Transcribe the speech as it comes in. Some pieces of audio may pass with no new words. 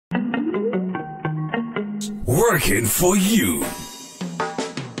Working for you.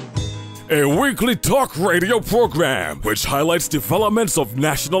 A weekly talk radio program which highlights developments of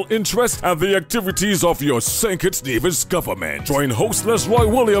national interest and the activities of your St. Kitts Nevis government. Join host Roy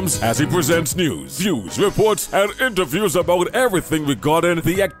Williams as he presents news, views, reports, and interviews about everything regarding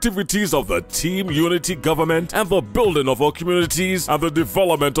the activities of the Team Unity government and the building of our communities and the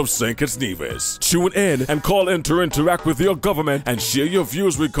development of St. Kitts Nevis. Tune in and call in to interact with your government and share your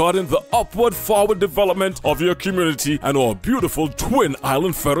views regarding the upward forward development of your community and our beautiful Twin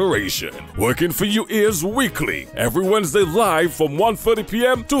Island Federation. Working for You is weekly, every Wednesday live from 1:30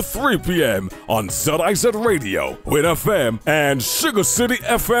 p.m. to 3 p.m. on ZIZ Radio, Win FM, and Sugar City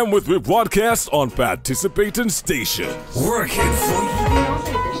FM with rebroadcast on participating stations. Working for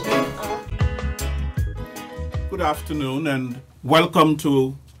You. Good afternoon and welcome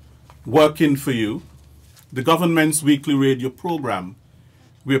to Working for You, the government's weekly radio program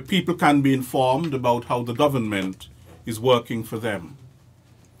where people can be informed about how the government is working for them.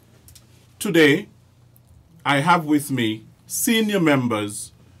 Today, I have with me senior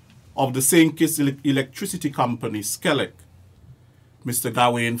members of the St. Kitts Electricity Company, SKELEC, Mr.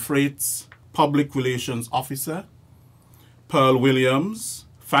 Gawain Freights, Public Relations Officer, Pearl Williams,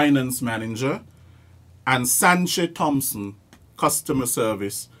 Finance Manager, and Sanche Thompson, Customer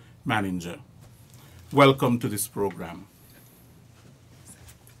Service Manager. Welcome to this program.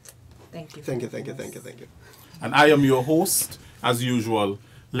 Thank you. Thank you. And I am your host, as usual,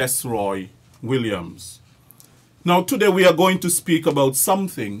 Roy Williams. Now today we are going to speak about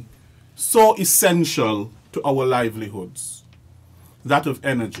something so essential to our livelihoods, that of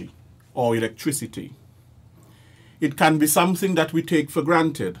energy or electricity. It can be something that we take for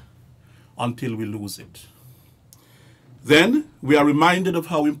granted until we lose it. Then we are reminded of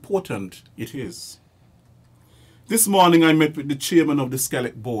how important it is. This morning I met with the chairman of the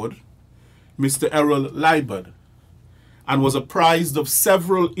SKELEC board, Mr. Errol Liebert, and was apprised of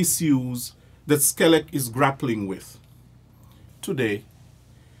several issues that SKELEC is grappling with. Today,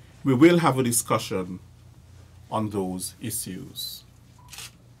 we will have a discussion on those issues.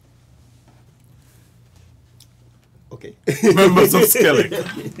 Okay. Members of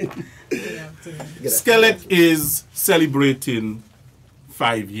SKELEC. SKELEC is celebrating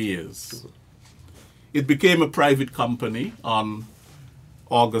 5 years. It became a private company on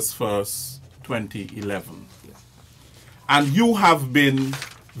August 1st, 2011. And you have been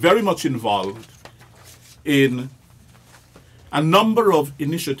very much involved in a number of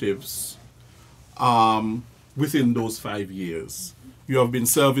initiatives within those 5 years. You have been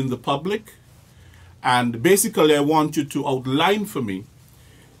serving the public, and basically I want you to outline for me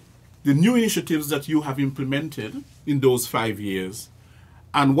the new initiatives that you have implemented in those 5 years,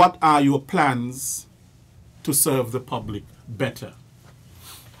 and what are your plans to serve the public better.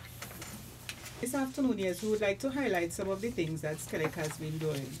 This afternoon, yes, we would like to highlight some of the things that SKELEC has been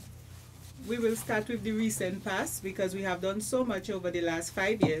doing. We will start with the recent past because we have done so much over the last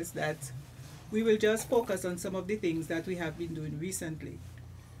 5 years that we will just focus on some of the things that we have been doing recently.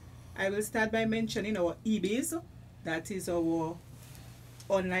 I will start by mentioning our EBIS, that is our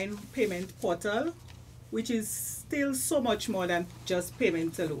online payment portal, which is still so much more than just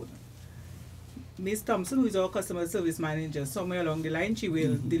payment alone. Ms. Thompson, who is our customer service manager, somewhere along the line, she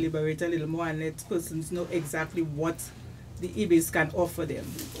will deliberate a little more and let persons know exactly what the EBIS can offer them.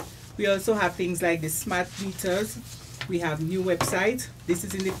 We also have things like the smart meters. We have new website. This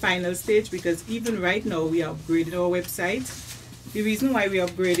is in the final stage because even right now we are upgrading our website. The reason why we are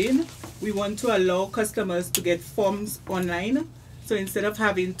upgrading, we want to allow customers to get forms online. So instead of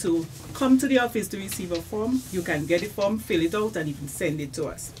having to come to the office to receive a form, you can get a form, fill it out, and even send it to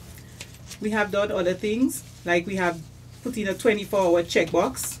us. We have done other things, like we have put in a 24-hour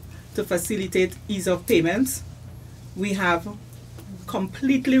checkbox to facilitate ease of payments. We have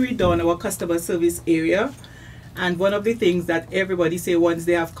completely redone our customer service area. And one of the things that everybody say once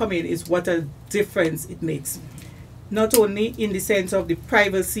they have come in is what a difference it makes. Not only in the sense of the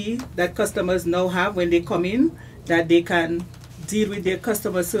privacy that customers now have when they come in, that they can deal with their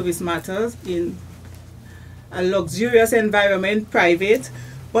customer service matters in a luxurious environment, private,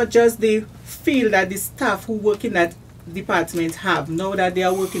 but just the feel that the staff who work in that department have, now that they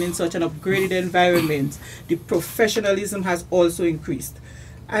are working in such an upgraded environment, the professionalism has also increased.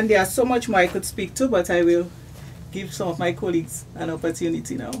 And there are so much more I could speak to, but I will give some of my colleagues an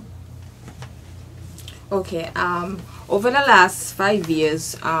opportunity now. Okay, over the last 5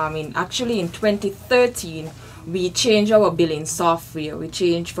 years, actually in 2013, we changed our billing software. We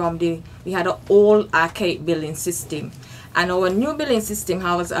changed from we had an old archaic billing system. And our new billing system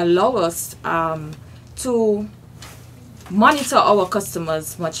has allowed us to monitor our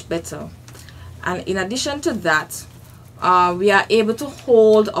customers much better. And in addition to that, we are able to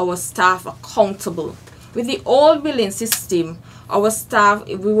hold our staff accountable. With the old billing system, our staff,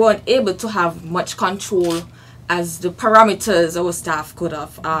 we weren't able to have much control as the parameters our staff could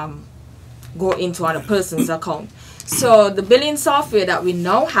have go into on a person's account. So the billing software that we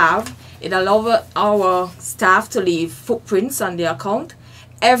now have, it allows our staff to leave footprints on their account.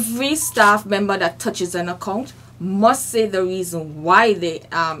 Every staff member that touches an account must say the reason why they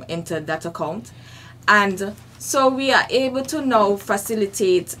entered that account. And so we are able to now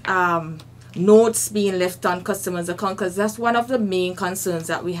facilitate notes being left on customers' account, because that's one of the main concerns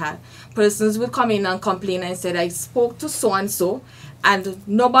that we had. Persons will come in and complain and said, I spoke to so-and-so, and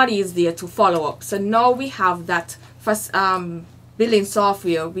nobody is there to follow up. So now we have that billing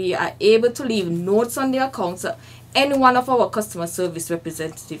software. We are able to leave notes on the account, so any one of our customer service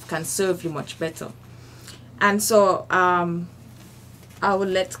representative can serve you much better. And so I will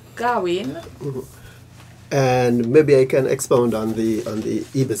let Gawain. And maybe I can expound on the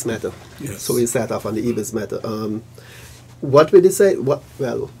EBIS matter. Yes. So we start off on the EBIS matter. What we decided,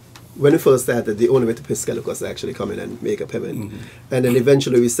 well, when we first started, the only way to pay SKELEC was to actually come in and make a payment. And then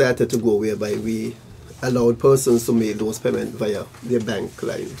eventually we started to go whereby we allowed persons to make those payments via their bank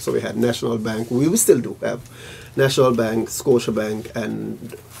line. So we had National Bank, we still do have National Bank, Scotiabank, and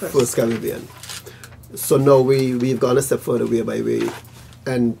First Caribbean. So now we've gone a step further whereby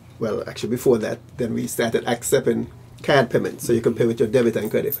well, actually before that, then we started accepting card payments, so you can pay with your debit and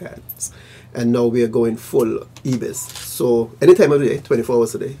credit cards. And now we are going full EBIS. So any time of the day, 24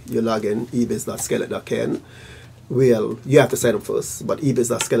 hours a day, you log in, ebis.skelec.kn. Well, you have to sign up first, but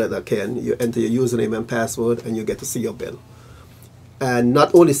ebis.skelec.kn, you enter your username and password, and you get to see your bill. And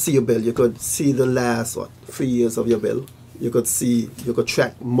not only see your bill, you could see the last, 3 years of your bill. You could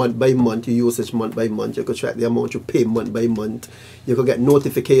track month by month, your usage month by month. You could track the amount you pay month by month. You could get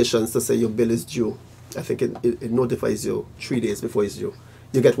notifications to say your bill is due. I think it notifies you 3 days before it's due.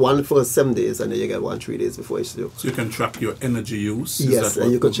 You get one for 7 days, and then you get one 3 days before it's due. So you can track your energy use? Yes,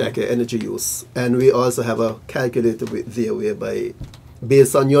 and you could track your energy use. And we also have a calculator there whereby,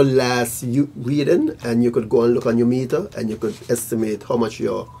 based on your last reading, and you could go and look on your meter, and you could estimate how much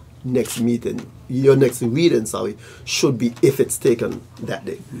your next reading should be if it's taken that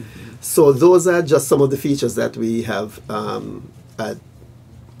day. So those are just some of the features that we have on the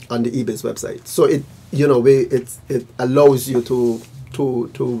EBIS website. So it allows you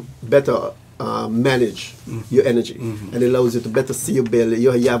to better manage your energy, and it allows you to better see your bill.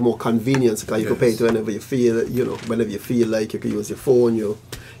 You have more convenience because you can pay it whenever you feel. Whenever you feel like, you can use your phone, your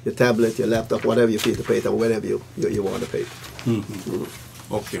tablet, your laptop, whatever you feel to pay it, and whenever you want to pay it.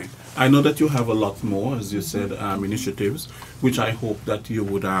 Okay. I know that you have a lot more, as you said, initiatives, which I hope that you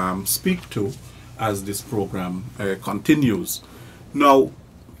would speak to as this program continues. Now,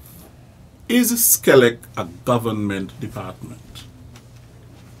 is SKELEC a government department?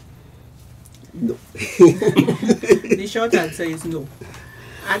 No. The short answer is no.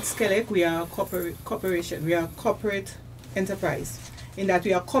 At SKELEC, we are a corporation. We are a corporate enterprise. In that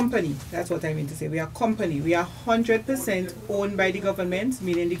we are a company. That's what I mean to say. We are a company. We are 100% owned by the government,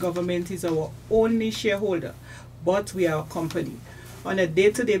 meaning the government is our only shareholder. But we are a company. On a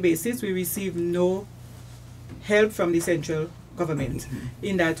day-to-day basis, we receive no help from the central government.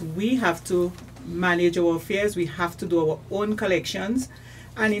 In that we have to manage our affairs. We have to do our own collections.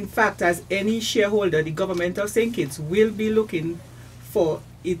 And in fact, as any shareholder, the government of St. Kitts will be looking for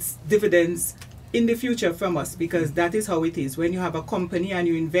its dividends in the future from us, because that is how it is. When you have a company and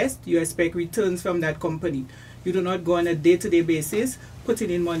you invest, you expect returns from that company. You do not go on a day-to-day basis putting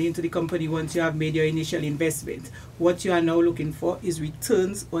in money into the company once you have made your initial investment. What you are now looking for is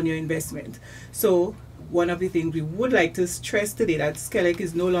returns on your investment. So one of the things we would like to stress today, that SKELEC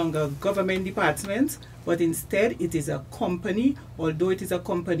is no longer a government department, but instead it is a company, although it is a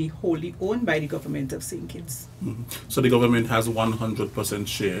company wholly owned by the government of St. Kitts. So the government has 100%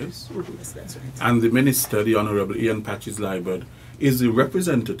 shares. Yes, that's right. And the minister, the Honorable Ian Patches-Liebert, is the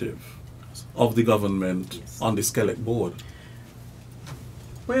representative of the government on the SKELEC board.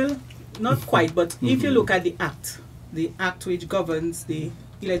 Well, not quite, but if you look at the act which governs the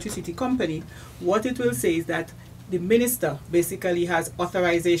electricity company, what it will say is that the minister basically has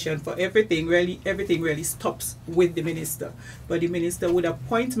authorization for everything. Everything really stops with the minister. But the minister would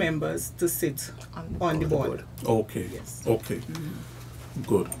appoint members to sit on the board. Okay. Yes. Okay.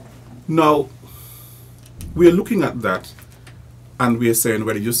 Good. Now, we are looking at that, and we are saying,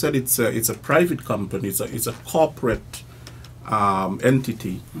 well, you said it's a private company, it's a corporate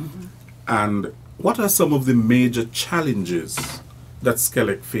entity. And what are some of the major challenges that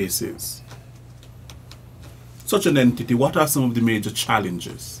SKELEC faces? Such an entity, what are some of the major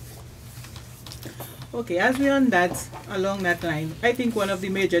challenges? Okay, as we on that, along that line, I think one of the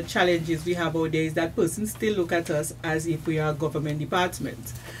major challenges we have out there is that persons still look at us as if we are a government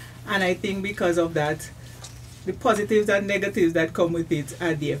department. And I think because of that, the positives and negatives that come with it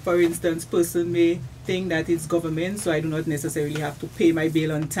are there. For instance, person may think that it's government, so I do not necessarily have to pay my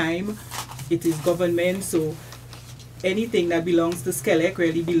bill on time. It is government, so anything that belongs to SKELEC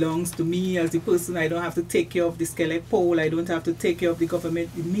really belongs to me as the person. I don't have to take care of the SKELEC pole. I don't have to take care of the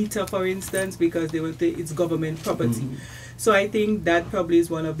government meter, for instance, because it's government property. So I think that probably is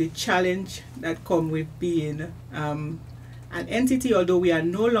one of the challenge that come with being an entity, although we are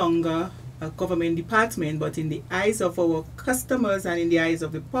no longer a government department, but in the eyes of our customers and in the eyes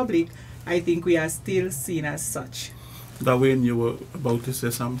of the public, I think we are still seen as such. Darwin, you were about to say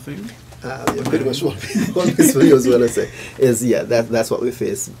something? Yeah, pretty much what this video is going to say is, yeah, that's what we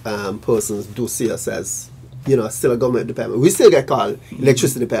face. Persons do see us as, you know, still a government department. We still get called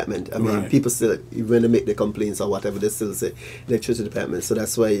electricity department. I mean, people still, when they make the complaints or whatever, they still say electricity department. So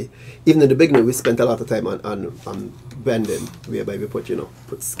that's why, even in the beginning, we spent a lot of time on branding, whereby we put, you know,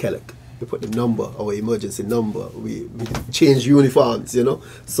 put SKELEC. We put the number, our emergency number. We change uniforms, you know.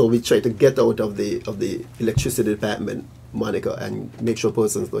 So we try to get out of the electricity department moniker and make sure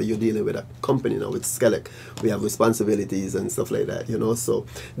persons know you're dealing with a company now with SKELEC. We have responsibilities and stuff like that, you know. So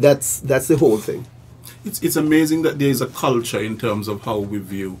that's the whole thing. It's amazing that there is a culture in terms of how we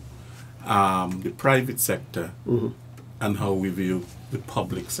view the private sector and how we view the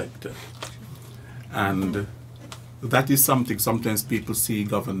public sector, and that is something. Sometimes people see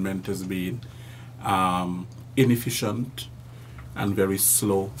government as being inefficient and very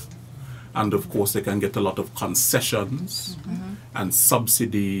slow. And of course, they can get a lot of concessions and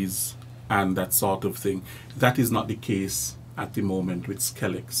subsidies and that sort of thing. That is not the case at the moment with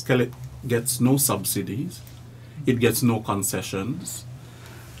SKELEC. SKELEC gets no subsidies. It gets no concessions.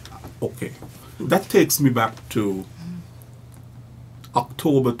 Okay. That takes me back to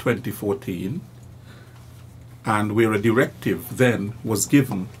October 2014, and where a directive then was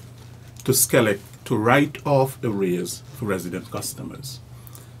given to SKELEC to write off arrears for resident customers.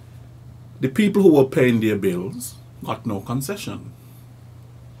 The people who were paying their bills got no concession.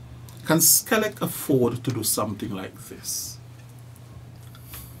 Can SKELEC afford to do something like this?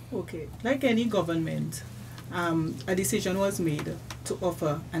 Okay, like any government, a decision was made to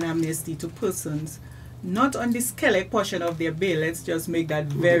offer an amnesty to persons not on the SKELEC portion of their bill. Let's just make that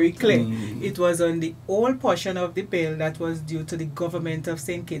very clear. It was on the whole portion of the bill that was due to the government of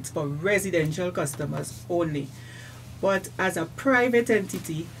St. Kitts for residential customers only. But as a private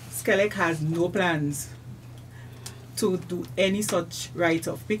entity, SKELEC has no plans to do any such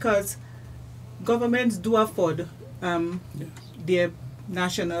write-off, because governments do afford their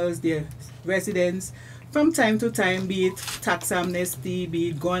nationals, their residents, from time to time, be it tax amnesty, be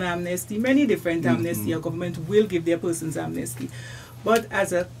it gun amnesty, many different amnesty. A government will give their persons amnesty. But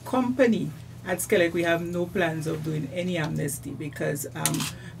as a company at SKELEC, we have no plans of doing any amnesty, because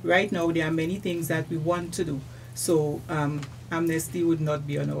right now there are many things that we want to do. So amnesty would not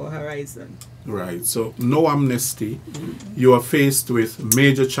be on our horizon. Right, so no amnesty. You are faced with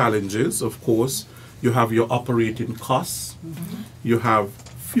major challenges, of course. You have your operating costs. You have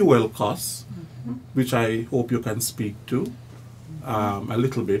fuel costs, which I hope you can speak to a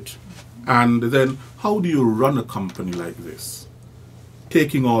little bit. And then how do you run a company like this,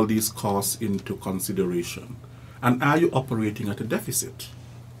 taking all these costs into consideration? And are you operating at a deficit?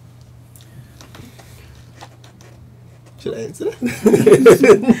 Should I answer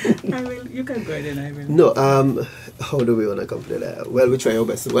that? I will. You can go ahead and I will. No, how do we run a company like that? Well, we try our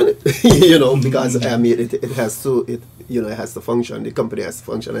best to run it, you know, because it has to, you know, it has to function. The company has to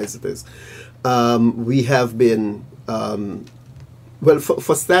function as it is. We have been, well,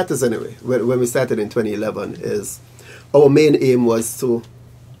 for starters anyway, when we started in 2011, is our main aim was to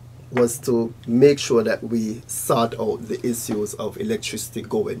make sure that we sort out the issues of electricity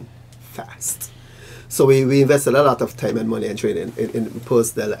going fast. So we invested a lot of time and money and training in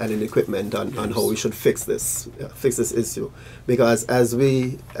personnel and in equipment on how we should fix this issue. Because as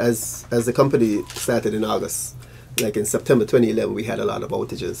the company started in August, like in September 2011, we had a lot of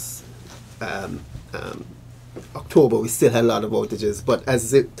outages. October, we still had a lot of outages. But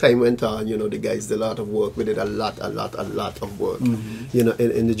as the time went on, you know, the guys did a lot of work. We did a lot of work, you know,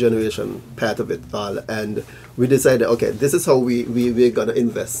 in the generation part of it all. And we decided, okay, this is how we're going to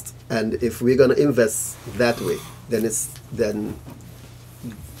invest. And if we're going to invest that way, then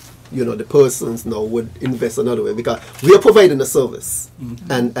you know, the persons now would invest another way, because we are providing a service.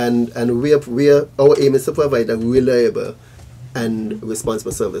 And our aim is to provide a reliable and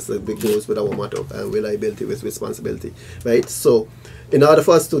responsible service. It goes with our motto, reliability with responsibility, right? So in order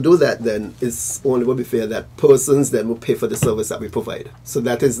for us to do that, then it's only will be fair that persons then will pay for the service that we provide. So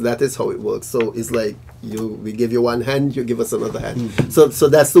that is how it works. So it's like we give you one hand, you give us another hand. So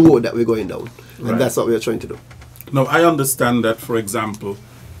that's the road that we're going down, and that's what we're trying to do. Now, I understand that, for example,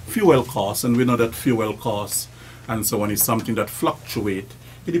 fuel costs, and we know that fuel costs and so on is something that fluctuate.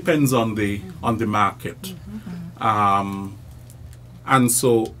 It depends on the market. And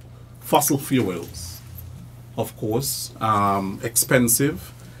so fossil fuels, of course,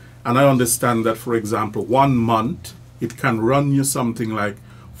 expensive. And I understand that, for example, 1 month, it can run you something like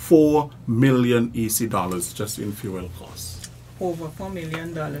 $4 million EC dollars just in fuel costs. Over $4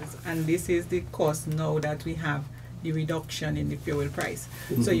 million. And this is the cost now that we have the reduction in the fuel price.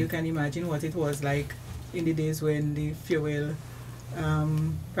 So you can imagine what it was like in the days when the fuel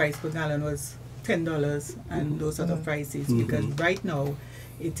price per gallon was $10 and those sort of prices, because right now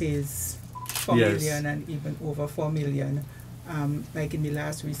it is 4 million and even over 4 million. Like in the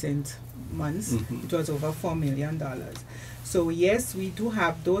last recent months, it was over $4 million. So yes, we do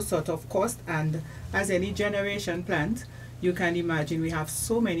have those sort of costs, and as any generation plant, you can imagine we have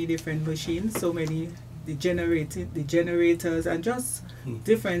so many different machines, so many the generators, and just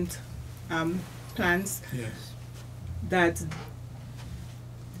different plants that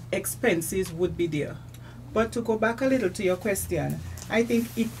expenses would be there. But to go back a little to your question, I think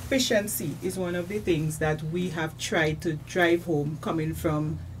efficiency is one of the things that we have tried to drive home coming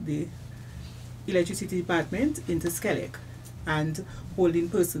from the electricity department into SKELEC and holding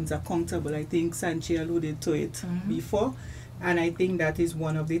persons accountable. I think Sanchi alluded to it before, and I think that is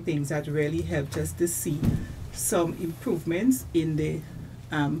one of the things that really helped us to see some improvements in the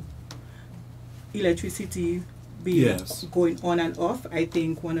electricity bill going on and off. I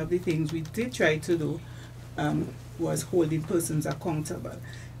think one of the things we did try to do was holding persons accountable,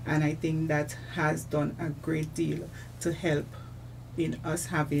 and I think that has done a great deal to help in us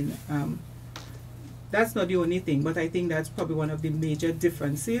having that's not the only thing, but I think that's probably one of the major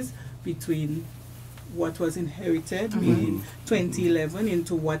differences between what was inherited in 2011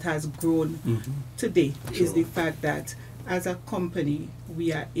 into what has grown today, is the fact that as a company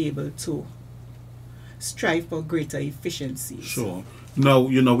we are able to strive for greater efficiencies. Sure. Now,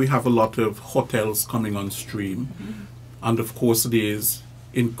 you know, we have a lot of hotels coming on stream, and of course there's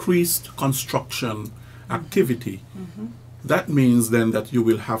increased construction activity. That means then that you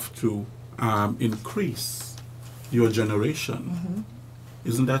will have to increase your generation.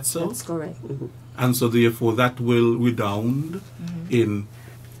 Isn't that so? That's correct. And so therefore that will redound in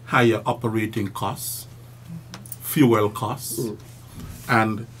higher operating costs, fuel costs,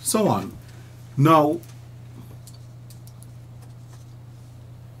 and so on. Now,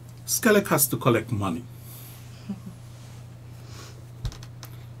 SKELEC has to collect money.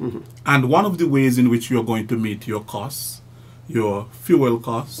 And one of the ways in which you're going to meet your costs, your fuel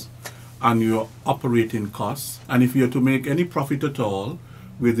costs, and your operating costs, and if you're to make any profit at all,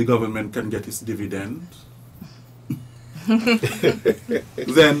 where the government can get its dividend,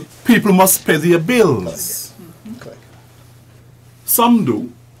 then people must pay their bills. Some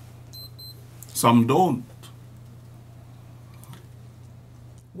do, some don't.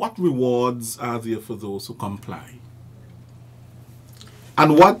 What rewards are there for those who comply?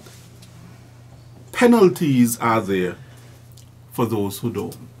 And what penalties are there for those who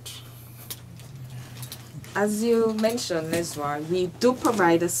don't? As you mentioned, Leswar, we do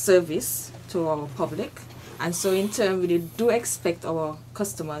provide a service to our public, and so in turn we do expect our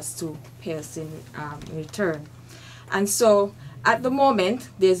customers to pay us in return. And so at the moment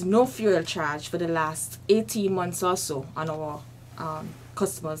there's no fuel charge for the last 18 months or so on our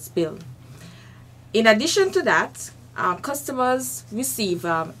customers' bill. In addition to that, customers receive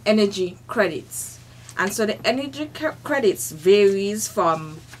energy credits, and so the energy credits varies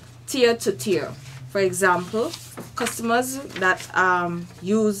from tier to tier. For example, customers that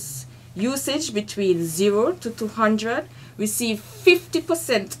use usage between 0 to 200 receive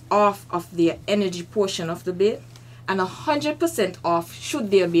 50% off of their energy portion of the bill, and 100% off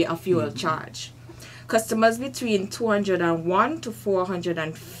should there be a fuel charge. Customers between 201 to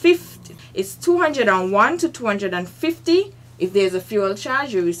 450, it's 201 to 250. If there's a fuel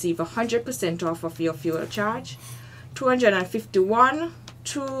charge, you receive 100% off of your fuel charge. 251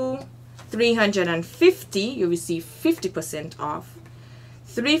 to 350, you receive 50% off.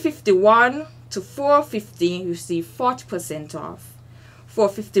 351 to 450, you receive 40% off.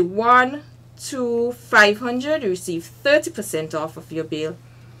 451 to 500, you receive 30% off of your bill.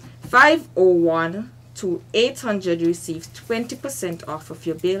 501 to 800, you receive 20% off of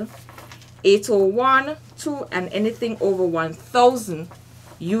your bill. 801, 2, and anything over 1,000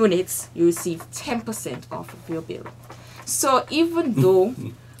 units, you receive 10% off of your bill. So even though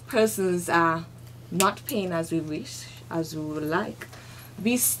persons are not paying as we wish, as we would like,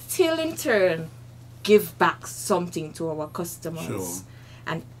 we still in turn give back something to our customers. Sure.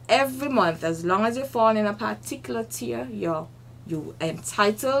 And every month, as long as you fall in a particular tier, you're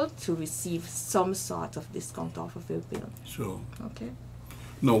entitled to receive some sort of discount off of your bill. Sure. Okay.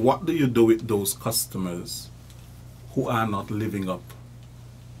 Now, what do you do with those customers who are not living up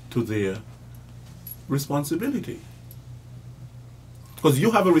to their responsibility? Because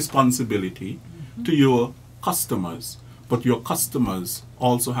you have a responsibility to your customers, but your customers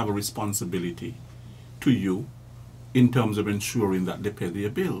also have a responsibility to you in terms of ensuring that they pay their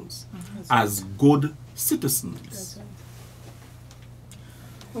bills as good citizens.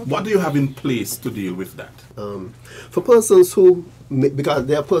 What do you have in place to deal with that? For persons who, because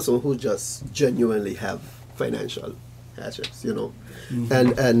there are persons who just genuinely have financial hardships, you know,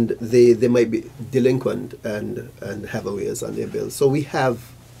 and they might be delinquent and have arrears on their bills. So we have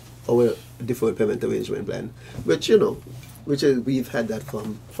our deferred payment arrangement plan, which, you know, we've had that for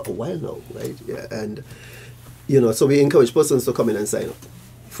a while now, right? Yeah, and you know, so we encourage persons to come in and sign up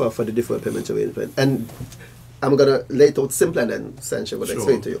for the deferred payment arrangement. And I'm gonna lay it out simpler than Sancho would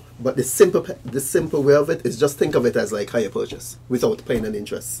explain to you. But the simple way of it is just think of it as like hire purchase without paying an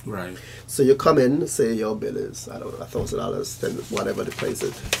interest. Right. So you come in, say your bill is, I don't know, $1,000, then whatever the price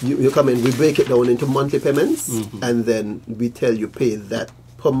is. You come in, we break it down into monthly payments, and then we tell you pay that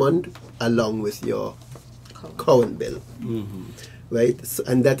per month along with your current bill. Right? So,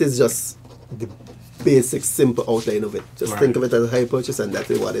 and that is just the basic simple outline of it. Just think of it as a hire purchase, and that's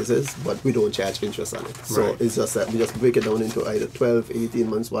what it is, but we don't charge interest on it. So it's just that we just break it down into either 12, 18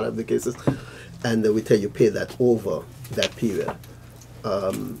 months, whatever the case is, and then we tell you pay that over that period.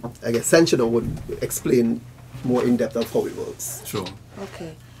 I guess Sanchino would explain more in depth of how it works. Sure.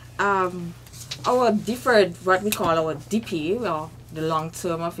 Okay. Our deferred, what we call our DP, or the long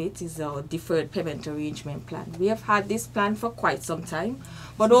term of it, is our deferred payment arrangement plan. We have had this plan for quite some time,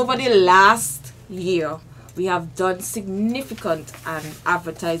 but over the last year, we have done significant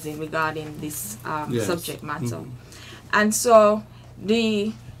advertising regarding this subject matter. And so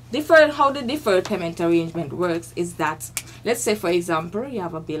how the deferred payment arrangement works is that, let's say for example, you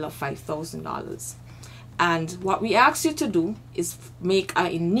have a bill of $5,000. And what we ask you to do is make an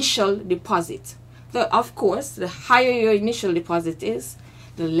initial deposit. Of course, the higher your initial deposit is,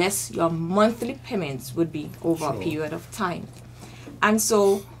 the less your monthly payments would be over a period of time. And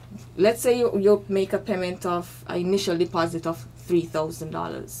so, let's say you make a payment of an initial deposit of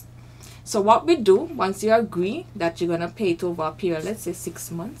 $3,000. So what we do, once you agree that you're going to pay it over a period, let's say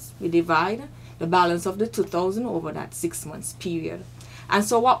 6 months, we divide the balance of the $2,000 over that 6 months period. And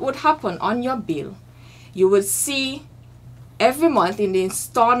so what would happen on your bill, you will see every month in the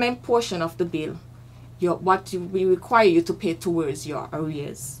installment portion of the bill, we require you to pay towards your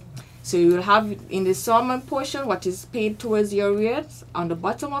arrears. So you will have in the installment portion what is paid towards your arrears. On the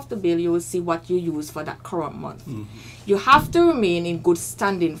bottom of the bill, you will see what you use for that current month. You have to remain in good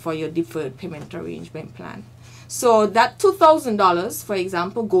standing for your deferred payment arrangement plan. So that $2,000, for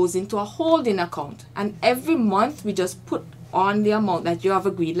example, goes into a holding account. And every month, we just put on the amount that you have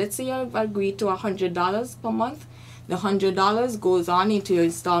agreed. Let's say you have agreed to $100 per month. The $100 goes on into your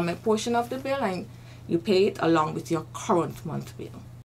installment portion of the bill, and you pay it along with your current month bill.